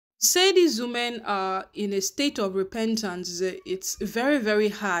Say these women are in a state of repentance, it's very, very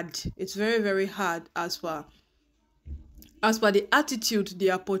hard. It's very, very hard as per the attitude they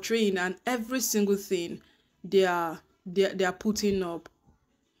are portraying and every single thing they are putting up.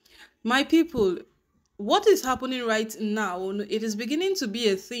 My people, what is happening right now, it is beginning to be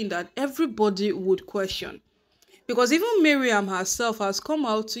a thing that everybody would question. Because even Miriam herself has come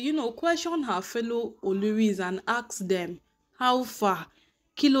out to, question her fellow Oluris and ask them, how far?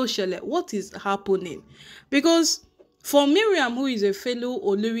 Kilo Shele, what is happening? Because for Miriam, who is a fellow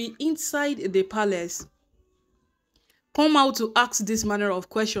Oluri inside the palace, come out to ask this manner of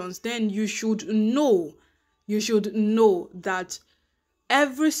questions, then you should know that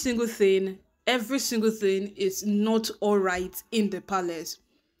every single thing is not all right in the palace.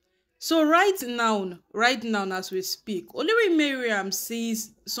 So right now as we speak, Olori Miriam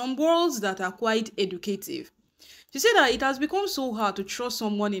sees some words that are quite educative. She said that it has become so hard to trust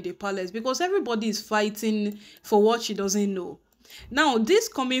someone in the palace because everybody is fighting for what she doesn't know. Now, this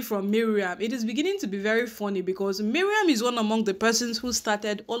coming from Miriam, it is beginning to be very funny because Miriam is one among the persons who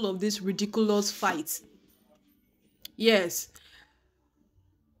started all of these ridiculous fights. Yes,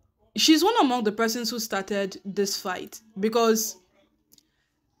 she's one among the persons who started this fight because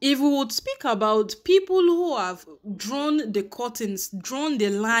if we would speak about people who have drawn the curtains, drawn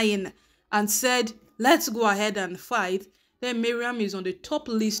the line, and said, let's go ahead and fight, then Miriam is on the top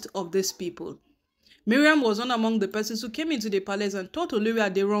list of these people. Miriam was one among the persons who came into the palace and told Olori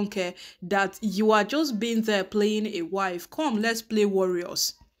Aderonke that you are just being there playing a wife. Come, let's play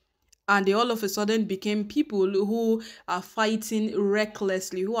warriors. And they all of a sudden became people who are fighting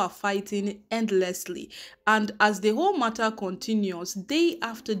recklessly, who are fighting endlessly. And as the whole matter continues, day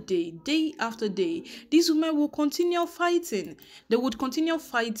after day, these women will continue fighting. They would continue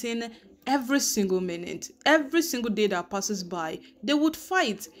fighting every single minute, every single day that passes by. They would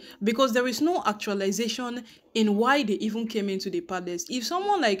fight because there is no actualization in why they even came into the palace. If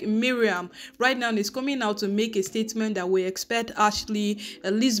someone like Miriam right now is coming out to make a statement that we expect Ashley,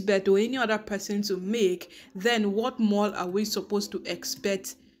 Elizabeth, or any other person to make, then what more are we supposed to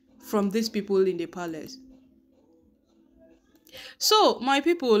expect from these people in the palace? So, my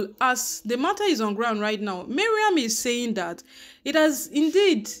people, as the matter is on ground right now, Miriam is saying that it has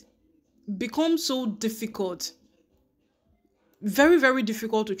indeed become so difficult, very, very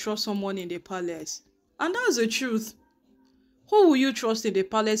difficult to trust someone in the palace. And that's the truth. Who will you trust in the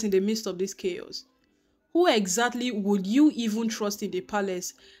palace in the midst of this chaos? Who exactly would you even trust in the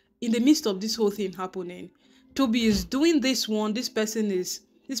palace in the midst of this whole thing happening? Toby is doing this one, this person is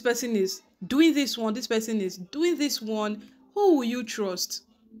doing this one, this person is doing this one. Who will you trust?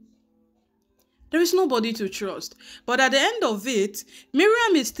 There is nobody to trust. But at the end of it,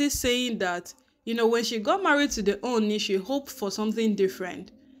 Miriam is still saying that, when she got married to the Oni, she hoped for something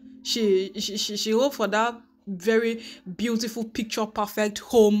different. She hoped for that very beautiful picture perfect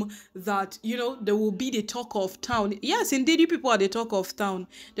home that there will be the talk of town. Yes, indeed, you people are the talk of town.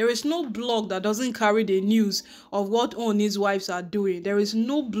 There is no blog that doesn't carry the news of what Oni's wives are doing. There is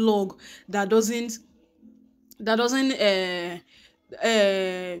no blog that doesn't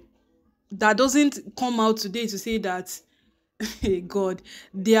uh that doesn't come out today to say that hey God,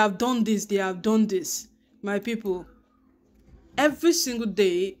 they have done this, they have done this. My people, every single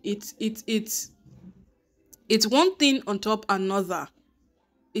day it's one thing on top another.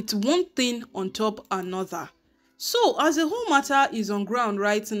 It's one thing on top another. So as the whole matter is on ground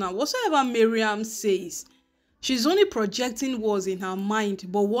right now, whatsoever Miriam says, she's only projecting words in her mind,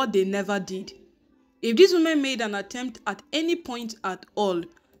 but what they never did. If these women made an attempt at any point at all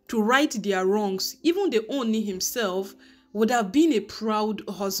to right their wrongs, even the Oni himself would have been a proud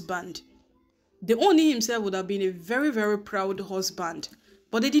husband. The Oni himself would have been a very, very proud husband.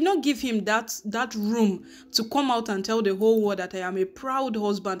 But they did not give him that room to come out and tell the whole world that I am a proud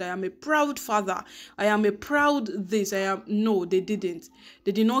husband, I am a proud father, I am a proud this, I am... No, they didn't.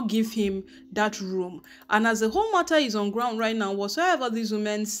 They did not give him that room. And as the whole matter is on ground right now, whatsoever these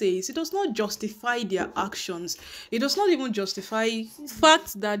women says, it does not justify their actions. It does not even justify the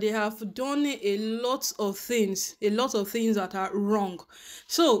fact that they have done a lot of things that are wrong.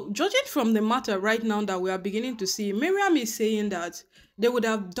 So, judging from the matter right now that we are beginning to see, Miriam is saying that they would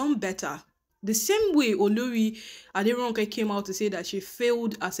have done better. The same way Olori Aderonke came out to say that she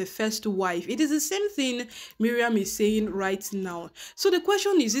failed as a first wife. It is the same thing Miriam is saying right now. So the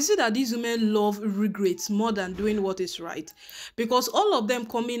question is it that these women love regrets more than doing what is right? Because all of them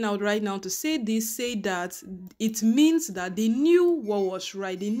coming out right now to say this, say that, it means that they knew what was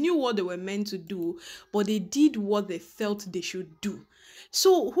right. They knew what they were meant to do, but they did what they felt they should do.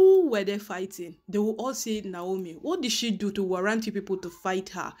 So who were they fighting? They will all say Naomi. What did she do to warrant you people to fight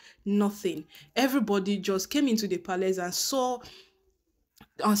her? Nothing. Everybody just came into the palace and saw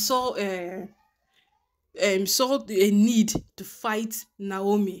a need to fight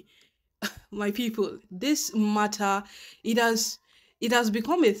Naomi. My people, this matter, it has it has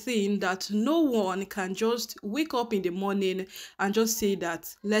become a thing that no one can just wake up in the morning and just say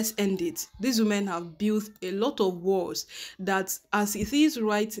that let's end it. These women have built a lot of walls that, as it is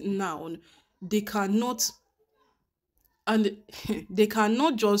right now, they cannot, and they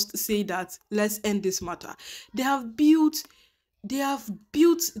cannot just say that let's end this matter. They have built they have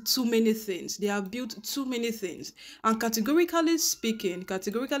built too many things. They have built too many things. And categorically speaking,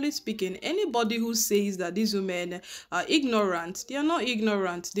 anybody who says that these women are ignorant, they are not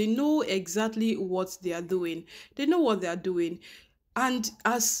ignorant. They know exactly what they are doing. They know what they are doing. And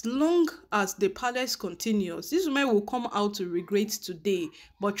as long as the palace continues, these women will come out to regret today.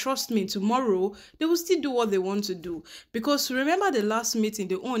 But trust me, tomorrow, they will still do what they want to do. Because remember the last meeting,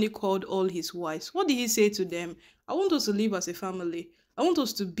 they only called all his wives. What did he say to them? I want us to live as a family. I want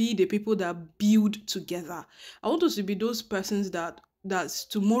us to be the people that build together. I want us to be those persons that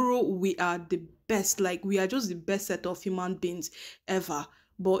tomorrow we are the best. Like, we are just the best set of human beings ever.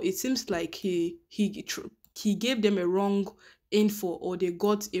 But it seems like he gave them a wrong info, or they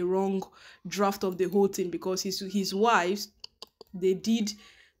got a wrong draft of the whole thing, because his wives, they did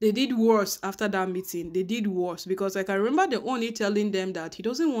worse after that meeting. They did worse, because I can remember the only telling them that he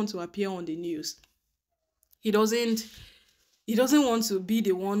doesn't want to appear on the news. He doesn't want to be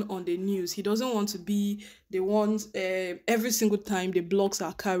the one on the news. He doesn't want to be the ones every single time the blogs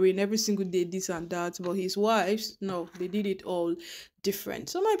are carrying, every single day this and that. But his wives, no, they did it all different.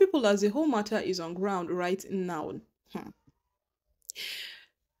 So my people, as the whole matter is on ground right now,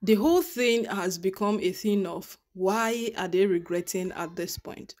 the whole thing has become a thing of why are they regretting at this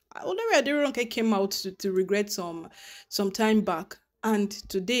point. Olori Miriam came out to regret some time back, and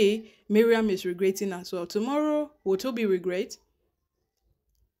today Miriam is regretting as well. Tomorrow will Toby regret?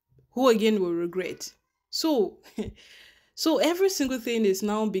 Who again will regret? So so every single thing is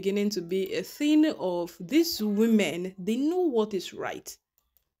now beginning to be a thing of these women. They know what is right.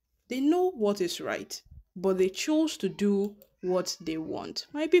 They know what is right, but they chose to do what they want.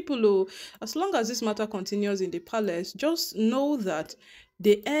 My people, oh, as long as this matter continues in the palace, just know that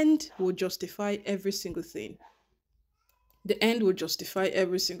the end will justify every single thing. The end will justify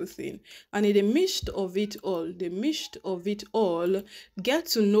every single thing. And in the midst of it all, get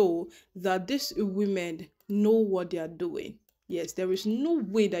to know that these women know what they are doing. Yes, there is no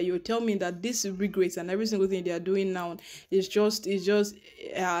way that you tell me that this regrets and every single thing they are doing now they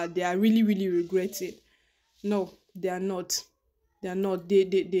are really, really regretting. No, they are not. They are not.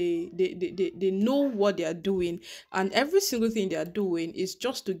 They know what they are doing, and every single thing they are doing is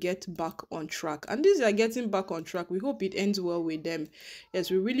just to get back on track. And these are getting back on track. We hope it ends well with them.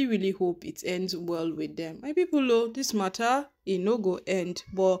 Yes, we really, really hope it ends well with them. My people, know this matter, it no go end.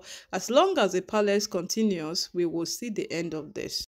 But as long as the palace continues, we will see the end of this.